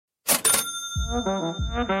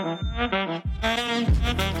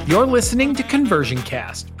You're listening to Conversion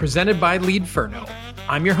Cast, presented by Leadferno.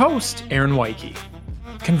 I'm your host, Aaron Weiche.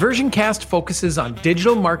 Conversion Cast focuses on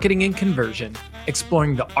digital marketing and conversion,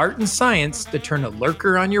 exploring the art and science that turn a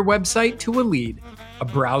lurker on your website to a lead, a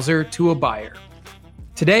browser to a buyer.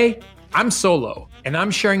 Today, I'm solo, and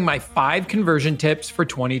I'm sharing my 5 conversion tips for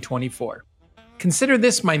 2024. Consider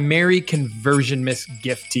this my Merry Conversionmas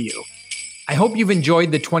gift to you. I hope you've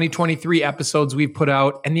enjoyed the 2023 episodes we've put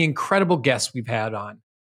out and the incredible guests we've had on.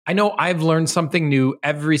 I know I've learned something new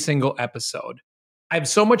every single episode. I have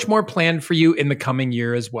so much more planned for you in the coming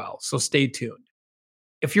year as well, so stay tuned.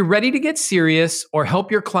 If you're ready to get serious or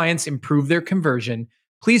help your clients improve their conversion,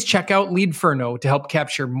 please check out Leadferno to help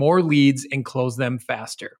capture more leads and close them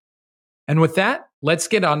faster. And with that, let's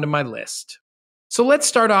get on to my list. So let's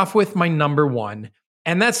start off with my number 1.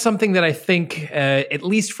 And that's something that I think, at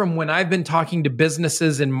least from when I've been talking to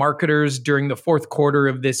businesses and marketers during the fourth quarter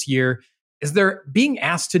of this year, is they're being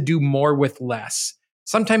asked to do more with less.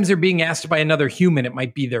 Sometimes they're being asked by another human. It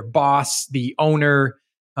might be their boss, the owner,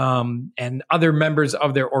 and other members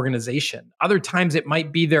of their organization. Other times it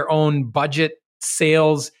might be their own budget,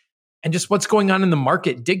 sales, and just what's going on in the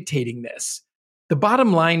market dictating this. The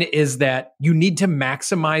bottom line is that you need to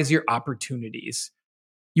maximize your opportunities.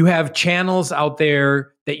 You have channels out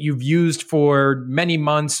there that you've used for many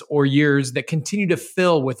months or years that continue to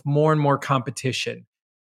fill with more and more competition.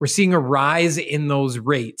 We're seeing a rise in those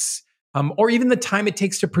rates, or even the time it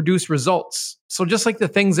takes to produce results. So just like the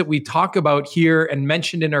things that we talk about here and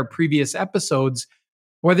mentioned in our previous episodes,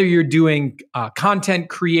 whether you're doing content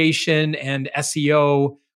creation and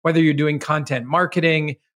SEO, whether you're doing content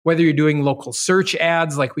marketing, whether you're doing local search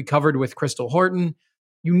ads like we covered with Crystal Horton,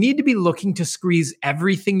 you need to be looking to squeeze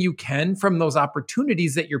everything you can from those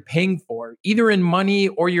opportunities that you're paying for, either in money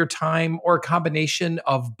or your time or a combination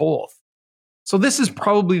of both. So this is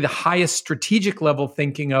probably the highest strategic level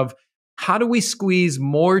thinking of how do we squeeze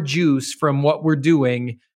more juice from what we're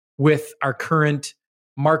doing with our current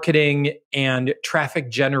marketing and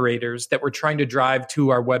traffic generators that we're trying to drive to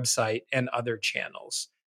our website and other channels.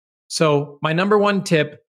 So my number 1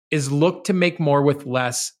 tip is look to make more with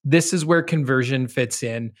less. This is where conversion fits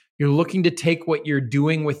in. You're looking to take what you're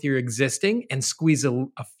doing with your existing and squeeze a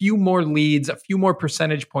few more leads, a few more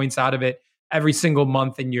percentage points out of it every single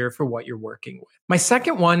month and year for what you're working with. My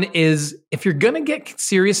second one is if you're going to get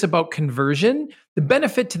serious about conversion, the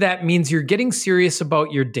benefit to that means you're getting serious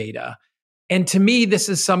about your data. And to me, this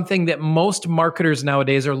is something that most marketers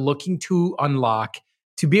nowadays are looking to unlock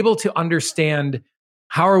to be able to understand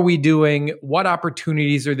how are we doing? What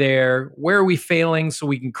opportunities are there? Where are we failing so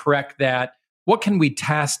we can correct that? What can we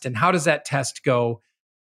test? And how does that test go?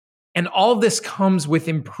 And all of this comes with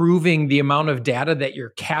improving the amount of data that you're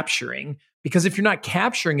capturing. Because if you're not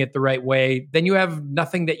capturing it the right way, then you have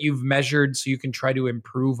nothing that you've measured so you can try to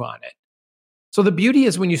improve on it. So the beauty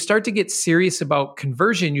is when you start to get serious about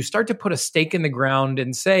conversion, you start to put a stake in the ground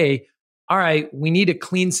and say, all right, we need a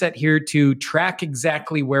clean set here to track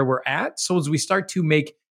exactly where we're at. So as we start to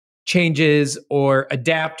make changes or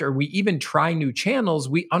adapt, or we even try new channels,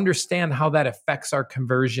 we understand how that affects our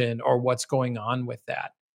conversion or what's going on with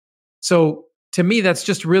that. So to me, that's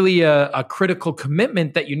just really a critical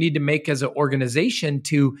commitment that you need to make as an organization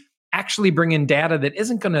to actually bring in data that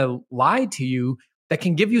isn't going to lie to you, that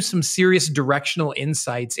can give you some serious directional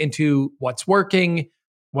insights into what's working,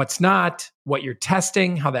 what's not, what you're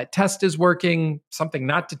testing, how that test is working, something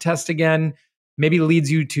not to test again, maybe leads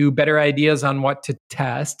you to better ideas on what to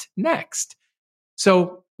test next.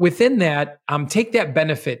 So within that, take that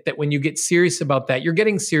benefit that when you get serious about that, you're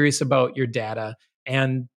getting serious about your data.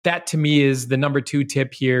 And that to me is the number 2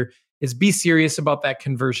 tip here is be serious about that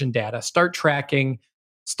conversion data. Start tracking,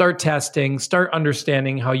 start testing, start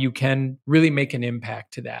understanding how you can really make an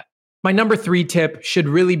impact to that. My number 3 tip should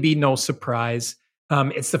really be no surprise.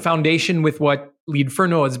 It's the foundation with what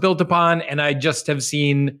Leadferno is built upon, and I just have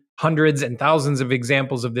seen hundreds and thousands of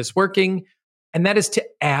examples of this working, and that is to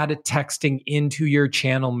add texting into your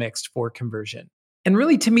channel mix for conversion. And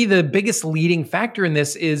really, to me, the biggest leading factor in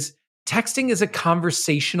this is texting is a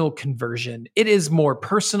conversational conversion. It is more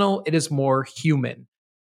personal, it is more human.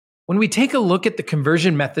 When we take a look at the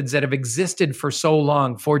conversion methods that have existed for so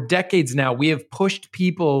long, for decades now, we have pushed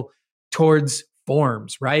people towards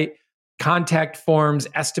forms, right? Contact forms,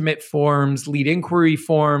 estimate forms, lead inquiry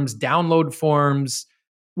forms, download forms,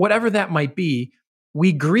 whatever that might be.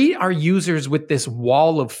 We greet our users with this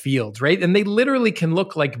wall of fields, right? And they literally can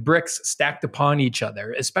look like bricks stacked upon each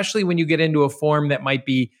other, especially when you get into a form that might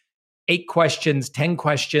be 8 questions, 10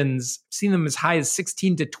 questions, I've seen them as high as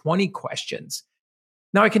 16 to 20 questions.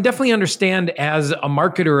 Now, I can definitely understand as a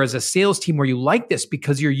marketer, as a sales team, where you like this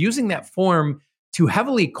because you're using that form to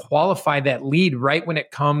heavily qualify that lead right when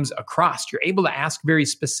it comes across. You're able to ask very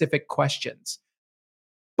specific questions.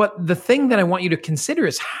 But the thing that I want you to consider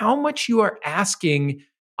is how much you are asking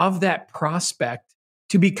of that prospect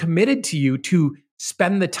to be committed to you, to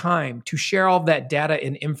spend the time, to share all of that data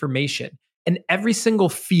and information. And every single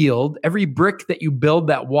field, every brick that you build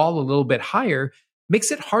that wall a little bit higher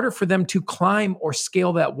makes it harder for them to climb or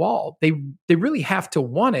scale that wall. They really have to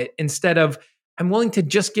want it instead of, I'm willing to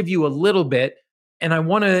just give you a little bit and I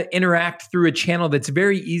want to interact through a channel that's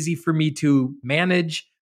very easy for me to manage,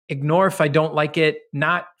 ignore if I don't like it,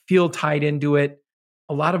 not feel tied into it,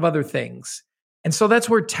 a lot of other things. And so that's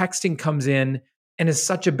where texting comes in and is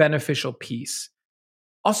such a beneficial piece.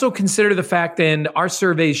 Also consider the fact, and our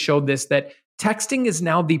surveys showed this, that texting is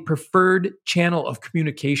now the preferred channel of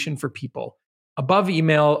communication for people, above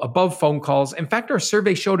email, above phone calls. In fact, our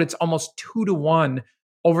survey showed it's almost 2-to-1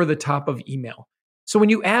 over the top of email. So when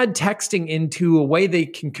you add texting into a way they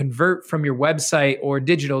can convert from your website or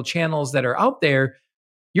digital channels that are out there,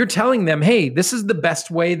 you're telling them, hey, this is the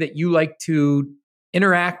best way that you like to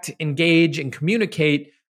interact, engage, and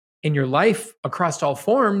communicate in your life across all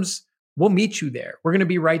forms. We'll meet you there. We're going to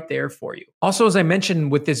be right there for you. Also, as I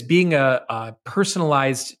mentioned, with this being a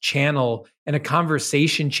personalized channel and a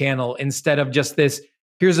conversation channel instead of just this,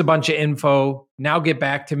 here's a bunch of info, now get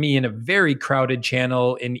back to me in a very crowded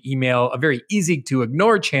channel in email, a very easy to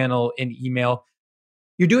ignore channel in email,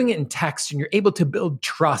 you're doing it in text and you're able to build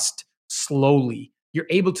trust slowly. You're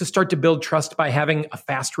able to start to build trust by having a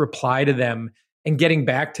fast reply to them and getting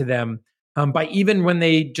back to them. By even when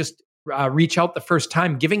they just reach out the first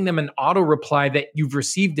time, giving them an auto reply that you've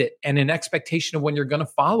received it and an expectation of when you're going to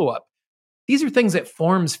follow up. These are things that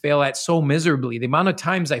forms fail at so miserably. The amount of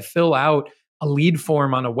times I fill out a lead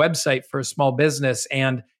form on a website for a small business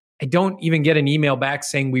and I don't even get an email back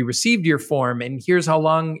saying we received your form and here's how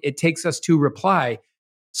long it takes us to reply.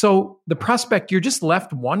 So the prospect, you're just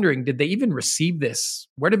left wondering, did they even receive this?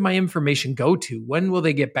 Where did my information go to? When will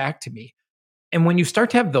they get back to me? And when you start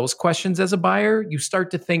to have those questions as a buyer, you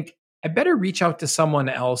start to think, I better reach out to someone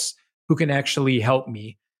else who can actually help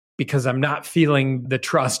me because I'm not feeling the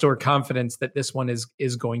trust or confidence that this one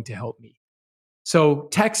is going to help me. So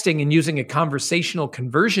texting and using a conversational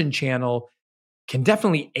conversion channel can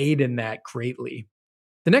definitely aid in that greatly.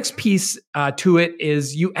 The next piece to it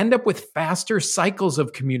is you end up with faster cycles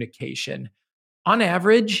of communication. On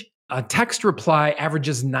average, a text reply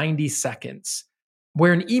averages 90 seconds,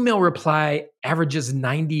 where an email reply averages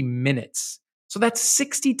 90 minutes. So that's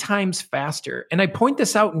 60 times faster. And I point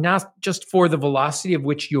this out not just for the velocity of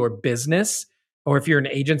which your business, or if you're an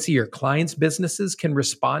agency, your clients' businesses can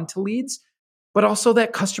respond to leads, but also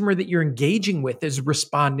that customer that you're engaging with is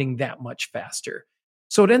responding that much faster.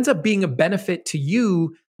 So it ends up being a benefit to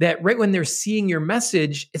you that right when they're seeing your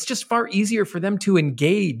message, it's just far easier for them to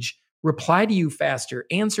engage, reply to you faster,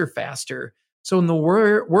 answer faster. So in the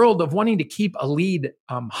world of wanting to keep a lead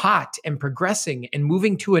hot and progressing and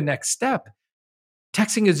moving to a next step,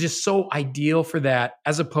 texting is just so ideal for that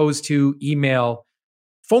as opposed to email.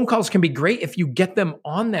 Phone calls can be great if you get them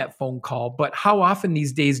on that phone call, but how often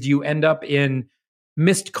these days do you end up in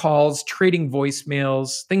missed calls, trading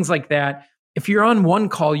voicemails, things like that? If you're on one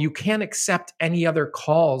call, you can't accept any other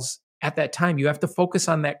calls at that time. You have to focus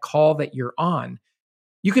on that call that you're on.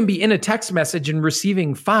 You can be in a text message and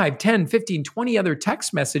receiving 5, 10, 15, 20 other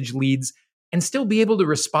text message leads and still be able to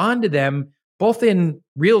respond to them both in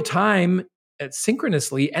real time,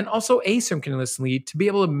 synchronously, and also asynchronously to be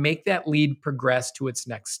able to make that lead progress to its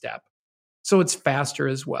next step. So it's faster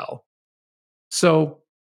as well. So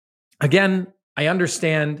again, I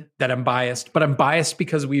understand that I'm biased, but I'm biased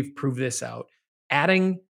because we've proved this out.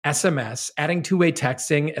 Adding SMS, adding two-way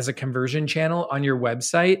texting as a conversion channel on your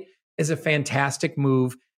website is a fantastic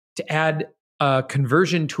move to add a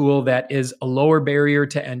conversion tool that is a lower barrier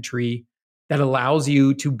to entry that allows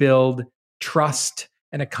you to build trust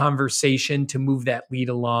and a conversation to move that lead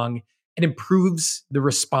along. It improves the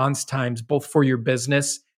response times, both for your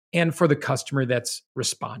business and for the customer that's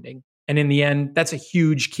responding. And in the end, that's a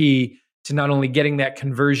huge key to not only getting that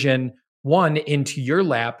conversion, 1, into your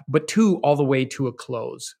lap, but 2, all the way to a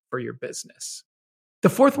close for your business. The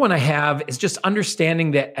fourth one I have is just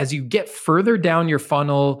understanding that as you get further down your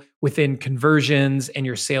funnel within conversions and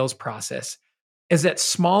your sales process, is that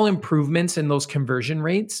small improvements in those conversion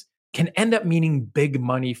rates can end up meaning big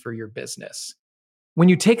money for your business. When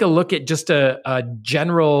you take a look at just a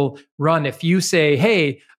general run, if you say,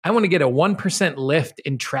 hey, I want to get a 1% lift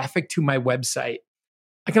in traffic to my website,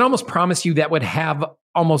 I can almost promise you that would have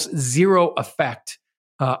almost zero effect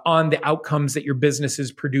on the outcomes that your business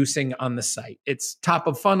is producing on the site. It's top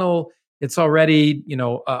of funnel. It's already,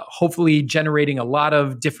 hopefully generating a lot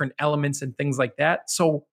of different elements and things like that.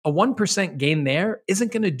 So a 1% gain there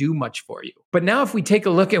isn't going to do much for you. But now if we take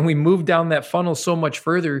a look and we move down that funnel so much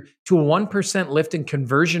further to a 1% lift in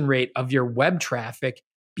conversion rate of your web traffic,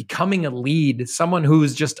 becoming a lead, someone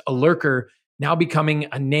who's just a lurker, now becoming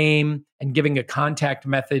a name and giving a contact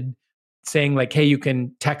method saying like, hey, you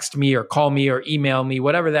can text me or call me or email me,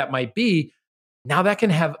 whatever that might be. Now that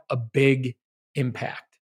can have a big impact.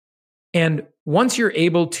 And once you're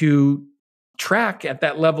able to track at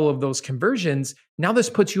that level of those conversions, now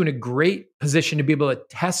this puts you in a great position to be able to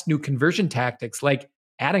test new conversion tactics like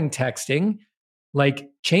adding texting,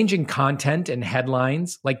 like changing content and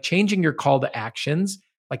headlines, like changing your call to actions,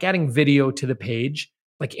 like adding video to the page,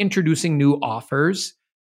 like introducing new offers.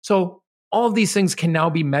 So all of these things can now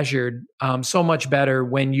be measured so much better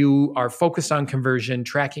when you are focused on conversion,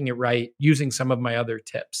 tracking it right, using some of my other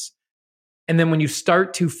tips. And then when you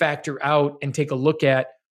start to factor out and take a look at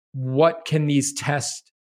what can these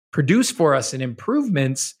tests produce for us in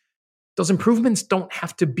improvements, those improvements don't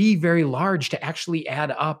have to be very large to actually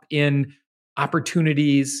add up in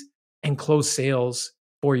opportunities and close sales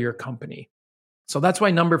for your company. So that's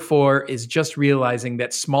why number 4 is just realizing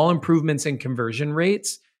that small improvements in conversion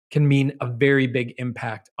rates can mean a very big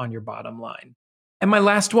impact on your bottom line. And my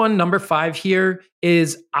last one, number 5 here,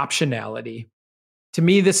 is optionality. To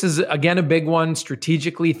me, this is, again, a big one,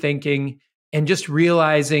 strategically thinking and just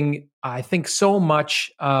realizing, I think so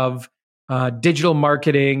much of digital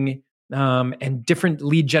marketing and different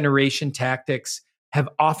lead generation tactics have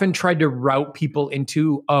often tried to route people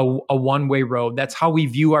into a one-way road. That's how we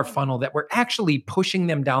view our funnel, that we're actually pushing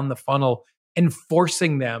them down the funnel and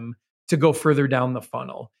forcing them to go further down the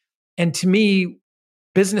funnel. And to me,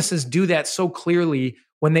 businesses do that so clearly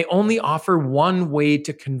when they only offer one way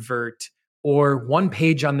to convert or one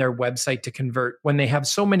page on their website to convert, when they have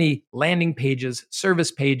so many landing pages,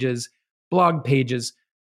 service pages, blog pages.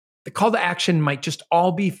 The call to action might just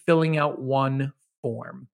all be filling out one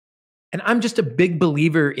form. And I'm just a big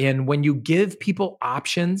believer in when you give people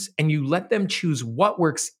options and you let them choose what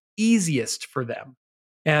works easiest for them.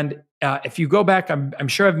 And if you go back, I'm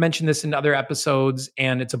sure I've mentioned this in other episodes,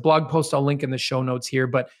 and it's a blog post I'll link in the show notes here,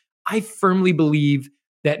 but I firmly believe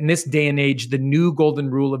that in this day and age, the new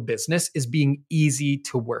golden rule of business is being easy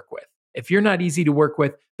to work with. If you're not easy to work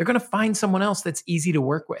with, they're going to find someone else that's easy to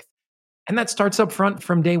work with. And that starts up front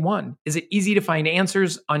from day one. Is it easy to find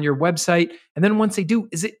answers on your website? And then once they do,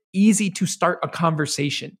 is it easy to start a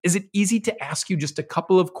conversation? Is it easy to ask you just a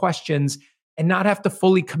couple of questions and not have to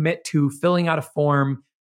fully commit to filling out a form,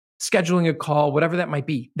 scheduling a call, whatever that might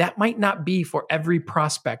be? That might not be for every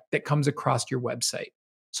prospect that comes across your website.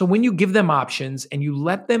 So when you give them options and you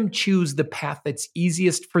let them choose the path that's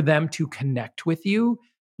easiest for them to connect with you,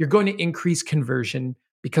 you're going to increase conversion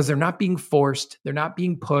because they're not being forced, they're not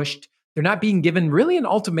being pushed, they're not being given really an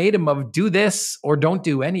ultimatum of do this or don't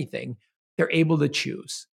do anything. They're able to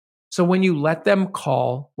choose. So when you let them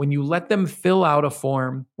call, when you let them fill out a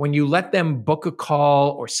form, when you let them book a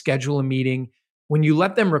call or schedule a meeting, when you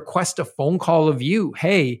let them request a phone call of you,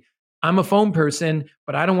 hey, I'm a phone person,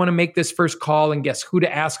 but I don't want to make this first call and guess who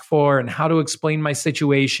to ask for and how to explain my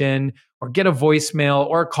situation, or get a voicemail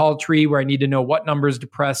or a call tree where I need to know what numbers to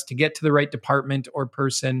press to get to the right department or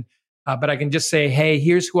person. But I can just say, hey,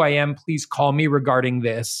 here's who I am. Please call me regarding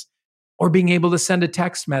this. Or being able to send a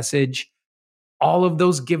text message. All of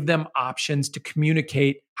those give them options to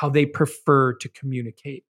communicate how they prefer to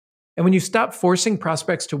communicate. And when you stop forcing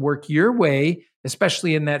prospects to work your way,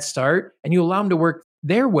 especially in that start, and you allow them to work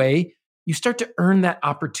their way, you start to earn that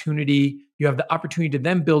opportunity. You have the opportunity to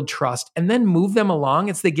then build trust and then move them along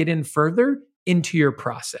as they get in further into your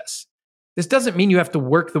process. This doesn't mean you have to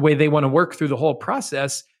work the way they want to work through the whole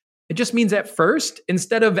process. It just means at first,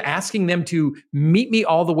 instead of asking them to meet me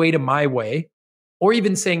all the way to my way, or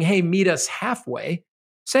even saying, hey, meet us halfway,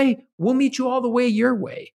 say, we'll meet you all the way your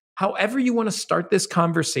way. However you want to start this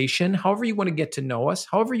conversation, however you want to get to know us,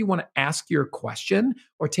 however you want to ask your question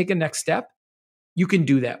or take a next step, you can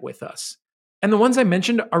do that with us. And the ones I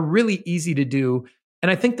mentioned are really easy to do.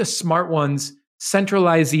 And I think the smart ones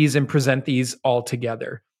centralize these and present these all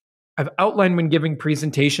together. I've outlined when giving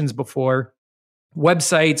presentations before,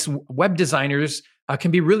 websites, web designers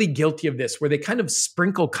can be really guilty of this, where they kind of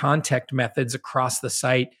sprinkle contact methods across the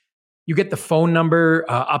site. You get the phone number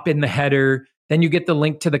up in the header, then you get the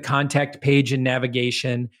link to the contact page in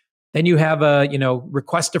navigation. Then you have a,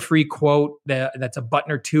 request a free quote that's a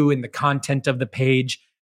button or two in the content of the page.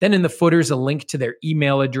 Then in the footer is a link to their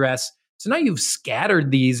email address. So now you've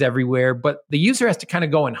scattered these everywhere, but the user has to kind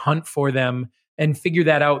of go and hunt for them and figure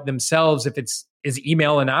that out themselves. If is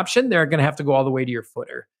email an option, they're going to have to go all the way to your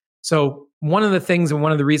footer. So one of the things and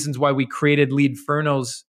one of the reasons why we created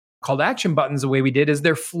Leadferno's call to action buttons the way we did is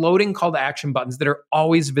they're floating call to action buttons that are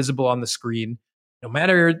always visible on the screen, no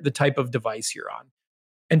matter the type of device you're on.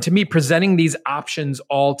 And to me, presenting these options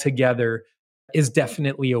all together is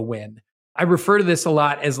definitely a win. I refer to this a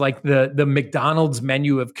lot as like the McDonald's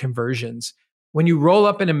menu of conversions. When you roll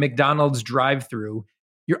up in a McDonald's drive-through,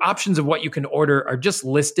 your options of what you can order are just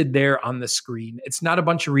listed there on the screen. It's not a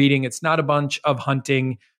bunch of reading. It's not a bunch of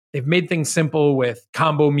hunting. They've made things simple with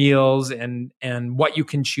combo meals and what you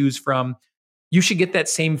can choose from. You should get that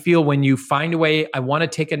same feel when you find a way, I want to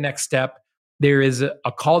take a next step. There is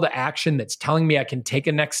a call to action that's telling me I can take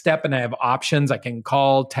a next step and I have options. I can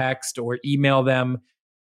call, text, or email them.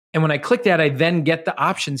 And when I click that, I then get the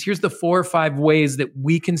options. Here's the 4 or 5 ways that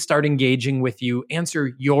we can start engaging with you,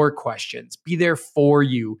 answer your questions, be there for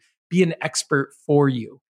you, be an expert for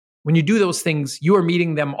you. When you do those things, you are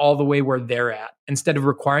meeting them all the way where they're at, instead of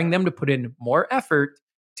requiring them to put in more effort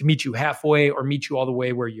to meet you halfway or meet you all the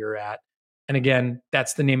way where you're at. And again,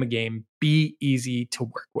 that's the name of the game. Be easy to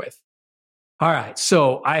work with. All right.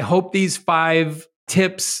 So I hope these 5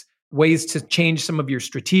 tips, ways to change some of your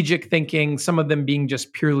strategic thinking, some of them being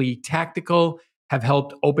just purely tactical, have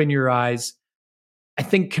helped open your eyes. I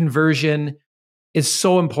think conversion is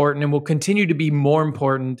so important and will continue to be more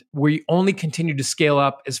important. We only continue to scale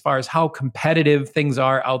up as far as how competitive things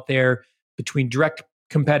are out there between direct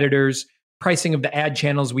competitors, pricing of the ad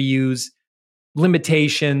channels we use,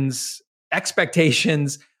 limitations,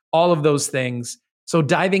 expectations, all of those things. So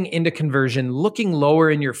diving into conversion, looking lower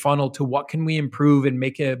in your funnel to what can we improve and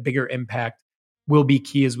make a bigger impact will be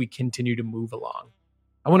key as we continue to move along.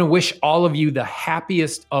 I want to wish all of you the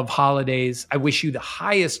happiest of holidays. I wish you the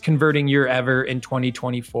highest converting year ever in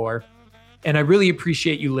 2024. And I really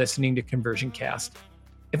appreciate you listening to Conversion Cast.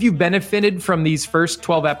 If you've benefited from these first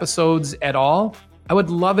 12 episodes at all, I would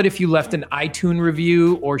love it if you left an iTunes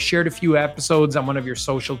review or shared a few episodes on one of your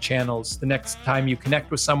social channels. The next time you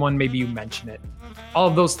connect with someone, maybe you mention it. All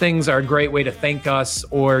of those things are a great way to thank us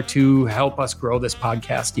or to help us grow this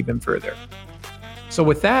podcast even further. So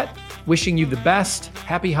with that, wishing you the best,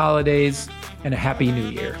 happy holidays, and a happy new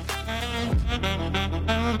year.